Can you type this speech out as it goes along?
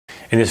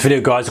In this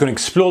video, guys, we're going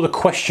to explore the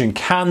question,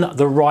 can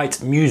the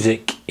right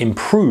music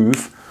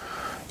improve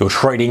your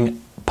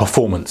trading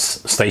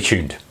performance? Stay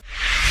tuned.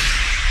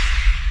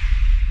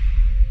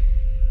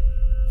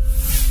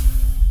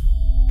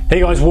 Hey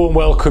guys, warm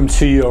welcome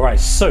to you. All right,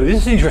 so this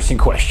is an interesting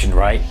question,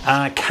 right?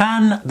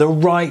 Can the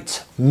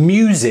right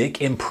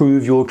music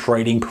improve your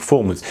trading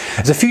performance?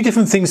 There's a few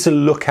different things to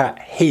look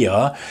at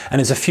here, and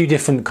there's a few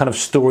different kind of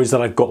stories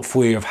that I've got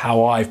for you of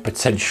how I've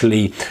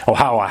potentially, or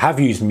how I have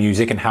used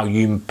music and how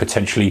you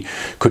potentially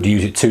could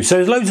use it too. So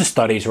there's loads of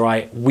studies,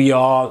 right? We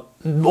are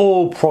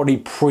all probably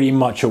pretty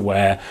much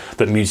aware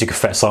that music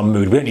affects our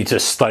mood. We don't need to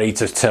study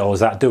to tell us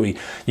that, do we?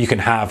 You can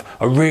have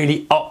a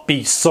really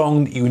upbeat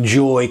song that you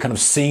enjoy kind of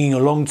singing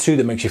along to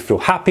that makes you feel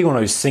happy, one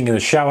of those sing in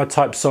the shower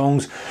type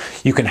songs.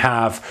 You can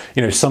have,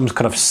 you know, some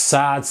kind of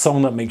sad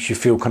song that makes you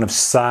feel kind of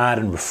sad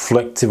and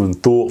reflective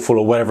and thoughtful,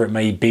 or whatever it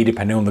may be,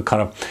 depending on the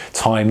kind of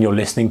time you're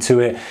listening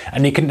to it.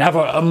 And you can have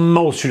a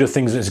multitude of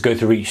things. Let's go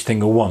through each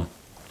single one.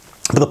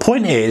 But the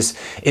point is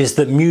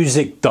that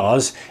music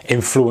does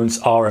influence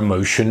our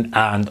emotion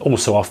and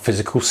also our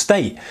physical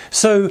state.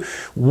 So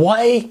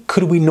why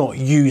could we not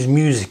use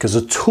music as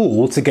a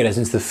tool to get us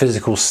into the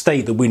physical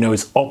state that we know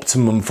is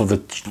optimum for the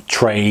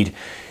trading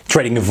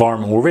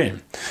environment we're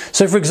in?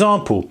 So for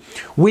example,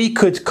 we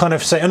could kind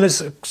of say, and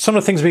there's some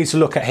of the things we need to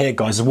look at here,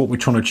 guys, is what we're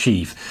trying to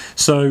achieve.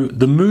 So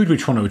the mood we're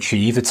trying to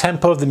achieve, the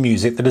tempo of the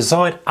music, the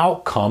desired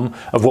outcome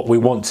of what we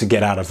want to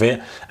get out of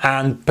it,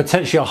 and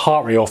potentially our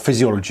heart rate or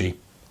physiology.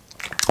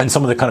 And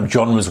some of the kind of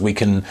genres we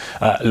can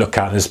look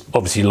at, there's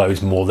obviously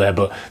loads more there,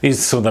 but these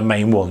are some of the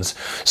main ones.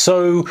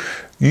 So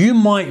you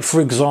might,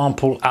 for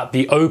example, at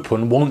the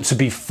open want to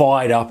be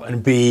fired up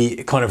and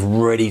be kind of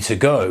ready to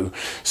go.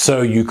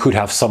 So you could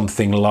have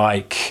something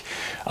like,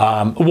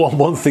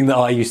 one thing that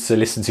I used to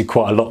listen to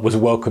quite a lot was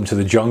Welcome to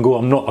the Jungle.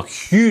 I'm not a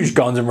huge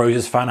Guns N'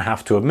 Roses fan, I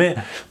have to admit,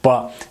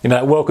 but you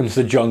know, Welcome to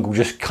the Jungle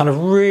just kind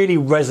of really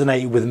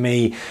resonated with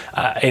me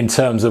in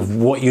terms of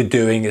what you're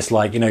doing. It's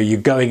like, you know,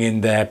 you're going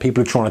in there,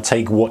 people are trying to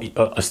take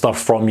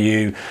stuff from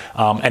you,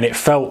 and it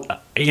felt,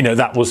 you know,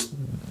 that was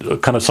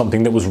kind of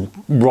something that was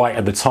right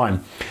at the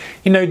time.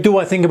 You know, do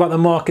I think about the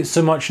market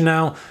so much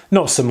now?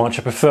 Not so much.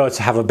 I prefer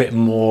to have a bit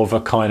more of a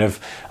kind of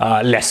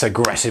less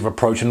aggressive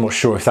approach. I'm not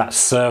sure if that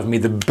served me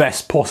the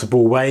best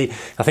possible way.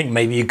 I think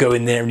maybe you go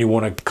in there and you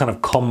want to kind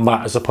of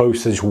combat as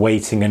opposed to just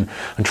waiting and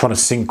trying to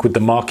sync with the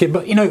market.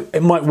 But, you know,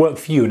 it might work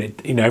for you, and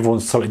it, you know,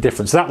 everyone's slightly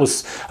different. So that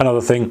was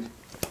another thing.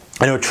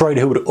 I know a trader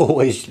who would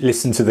always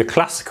listen to the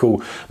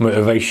classical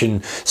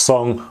motivation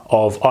song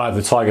of Eye of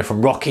the Tiger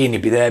from Rocky, and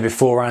he'd be there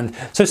beforehand.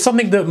 So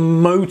something that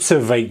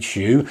motivates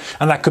you,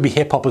 and that could be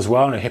hip hop as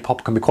well. And hip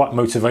hop can be quite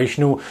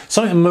motivational.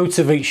 Something that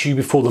motivates you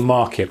before the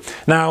market.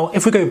 Now,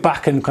 if we go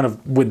back and kind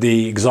of with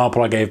the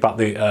example I gave about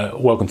the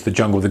Welcome to the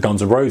Jungle with the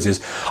Guns N'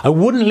 Roses, I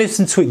wouldn't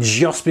listen to it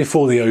just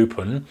before the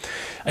open.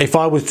 If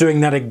I was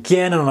doing that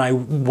again and I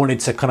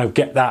wanted to kind of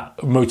get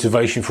that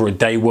motivation for a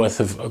day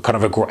worth of kind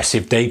of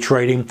aggressive day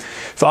trading,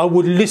 so I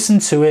would listen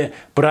to it,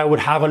 but I would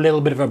have a little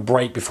bit of a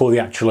break before the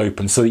actual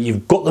open so that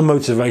you've got the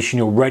motivation,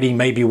 you're ready,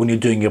 maybe when you're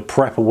doing your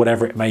prep or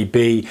whatever it may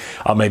be,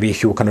 maybe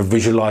if you're kind of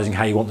visualizing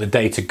how you want the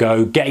day to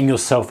go, getting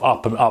yourself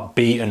up and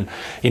upbeat and,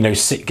 you know,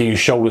 getting your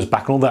shoulders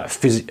back and all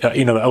that,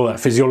 you know, all that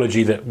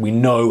physiology that we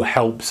know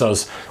helps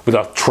us with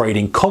our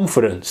trading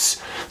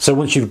confidence. So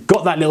once you've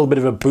got that little bit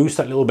of a boost,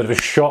 that little bit of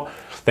a shot,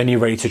 then you're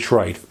ready to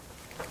trade.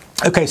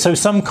 Okay, so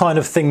some kind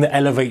of thing that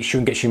elevates you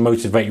and gets you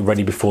motivated,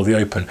 ready before the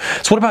open.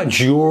 So what about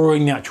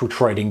during the actual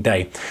trading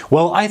day?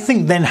 Well, I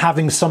think then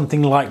having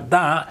something like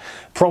that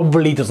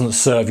probably doesn't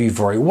serve you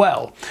very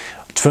well.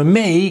 For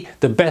me,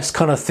 the best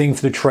kind of thing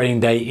for the trading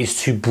day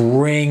is to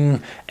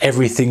bring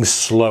everything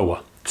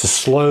slower. To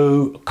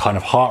slow kind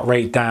of heart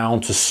rate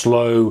down, to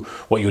slow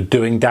what you're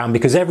doing down,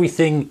 because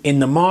everything in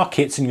the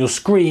markets and your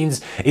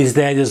screens is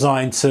there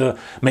designed to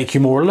make you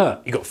more alert.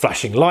 You've got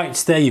flashing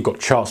lights there, you've got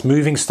charts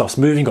moving, stuff's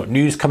moving, you've got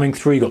news coming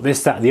through, you've got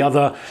this, that, the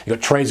other, you've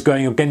got trades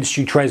going against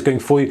you, trades going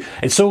for you.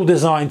 It's all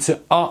designed to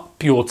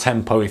up your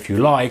tempo, if you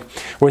like.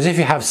 Whereas if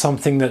you have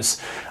something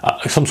that's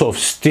some sort of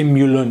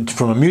stimulant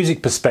from a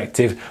music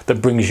perspective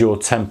that brings your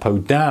tempo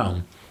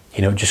down,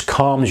 you know, it just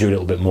calms you a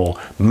little bit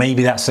more.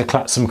 Maybe that's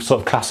some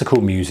sort of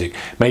classical music.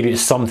 Maybe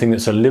it's something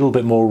that's a little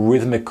bit more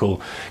rhythmical.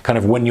 Kind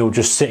of when you're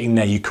just sitting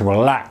there, you can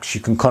relax.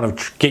 You can kind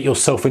of get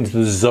yourself into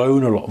the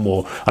zone a lot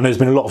more. I know there's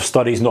been a lot of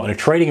studies, not in a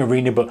trading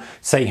arena, but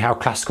saying how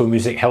classical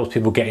music helps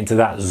people get into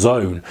that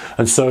zone.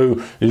 And so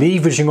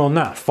leveraging on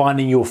that,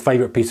 finding your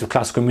favorite piece of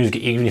classical music,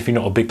 even if you're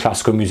not a big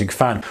classical music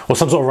fan, or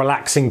some sort of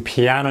relaxing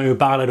piano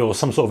ballad or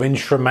some sort of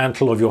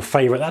instrumental of your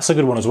favorite. That's a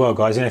good one as well,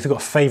 guys. You know, if you've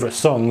got favorite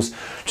songs,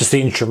 just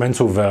the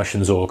instrumental versions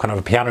or kind of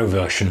a piano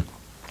version.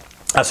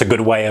 That's a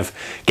good way of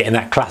getting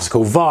that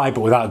classical vibe,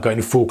 but without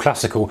going full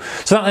classical.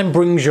 So that then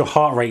brings your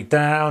heart rate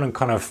down and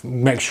kind of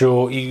makes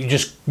sure you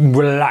just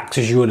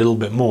relaxes you a little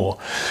bit more.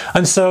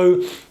 And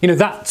so, you know,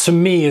 that to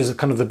me is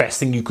kind of the best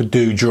thing you could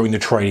do during the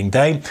trading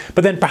day.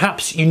 But then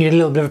perhaps you need a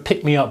little bit of a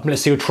pick me up.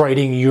 Let's say you're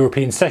trading a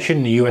European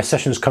session, the US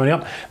session's coming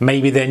up.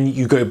 Maybe then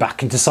you go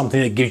back into something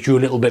that gives you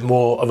a little bit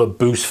more of a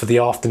boost for the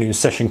afternoon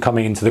session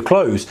coming into the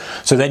close.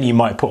 So then you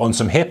might put on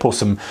some hip or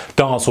some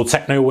dance or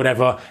techno,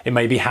 whatever. It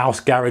may be house,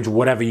 garage,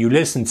 whatever you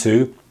listen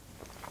to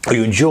or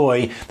you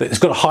enjoy, that it's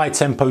got a high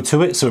tempo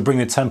to it, so bring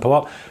the tempo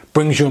up,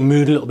 brings your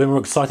mood a little bit more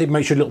excited,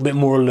 makes you a little bit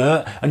more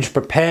alert, and just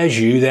prepares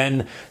you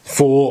then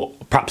for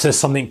perhaps there's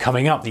something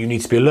coming up that you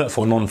need to be alert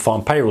for,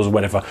 non-farm payrolls or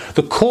whatever.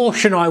 The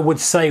caution I would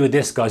say with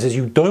this, guys, is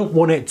you don't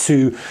want it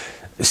to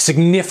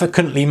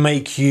significantly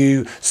make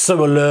you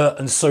so alert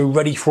and so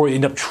ready for it,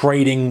 end up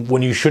trading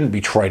when you shouldn't be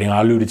trading.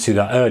 I alluded to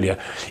that earlier.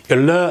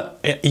 Alert,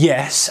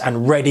 yes,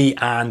 and ready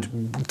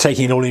and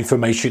taking all the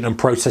information and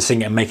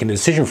processing it and making a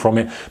decision from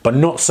it, but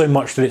not so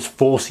much that it's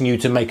forcing you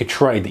to make a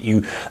trade that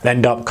you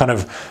end up kind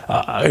of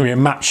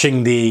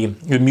matching the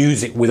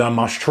music with I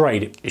must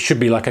trade. It should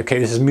be like, okay,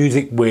 this is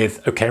music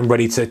with, okay, I'm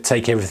ready to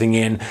take everything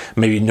in,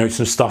 maybe note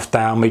some stuff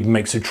down, maybe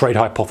make some trade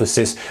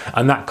hypothesis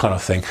and that kind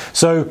of thing.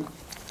 So,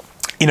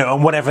 you know,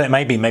 and whatever it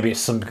may be, maybe it's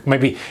some,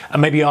 maybe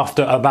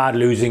after a bad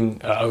losing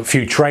a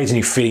few trades and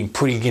you're feeling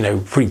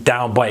pretty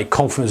down by it,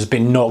 confidence has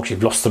been knocked,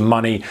 you've lost some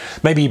money.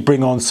 Maybe you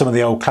bring on some of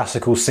the old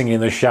classical singing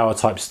in the shower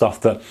type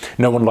stuff that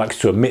no one likes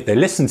to admit they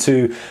listen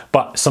to,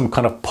 but some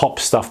kind of pop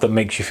stuff that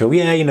makes you feel,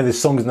 yeah, you know,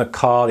 there's songs in the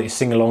car that you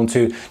sing along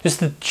to, just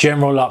the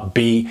general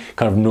upbeat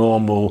kind of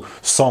normal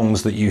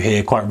songs that you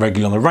hear quite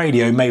regularly on the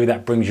radio. Maybe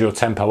that brings your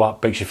tempo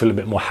up, makes you feel a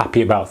bit more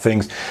happy about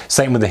things.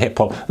 Same with the hip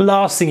hop.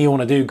 Last thing you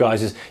want to do,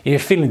 guys, is you're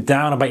feeling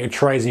down about your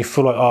trades and you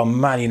feel like, oh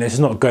man, you know, it's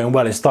not going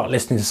well, and start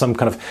listening to some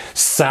kind of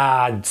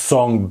sad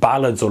song,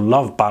 ballads or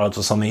love ballads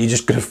or something, you're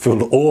just going to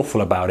feel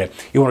awful about it.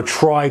 You want to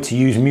try to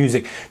use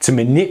music to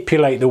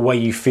manipulate the way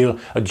you feel,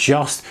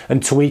 adjust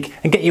and tweak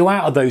and get you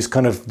out of those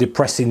kind of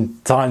depressing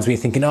times when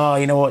you're thinking, oh,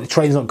 you know what, the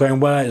trade's not going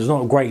well, it's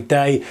not a great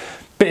day.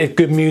 Bit of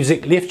good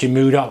music, lift your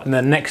mood up, and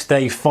then next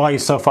day fire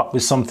yourself up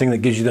with something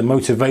that gives you the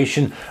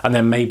motivation, and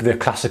then maybe the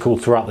classical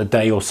throughout the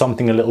day or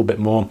something a little bit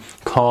more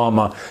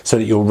calmer so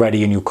that you're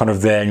ready and you're kind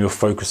of there and you're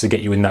focused to get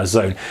you in that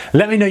zone.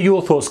 Let me know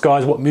your thoughts,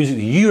 guys. What music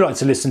do you like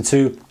to listen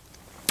to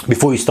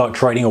before you start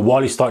trading or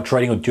while you start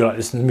trading, or do you like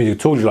listening to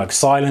music at all? Do you like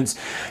silence?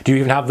 Do you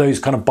even have those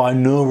kind of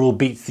binaural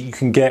beats that you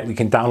can get? We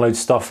can download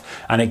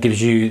stuff and it gives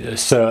you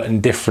certain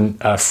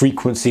different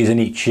frequencies in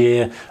each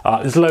ear.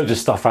 There's loads of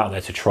stuff out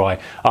there to try.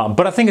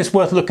 But I think it's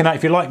worth looking at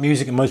if you like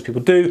music, and most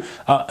people do,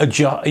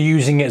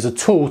 using it as a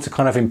tool to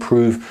kind of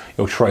improve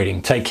your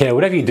trading. Take care,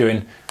 whatever you're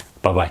doing.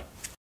 Bye-bye.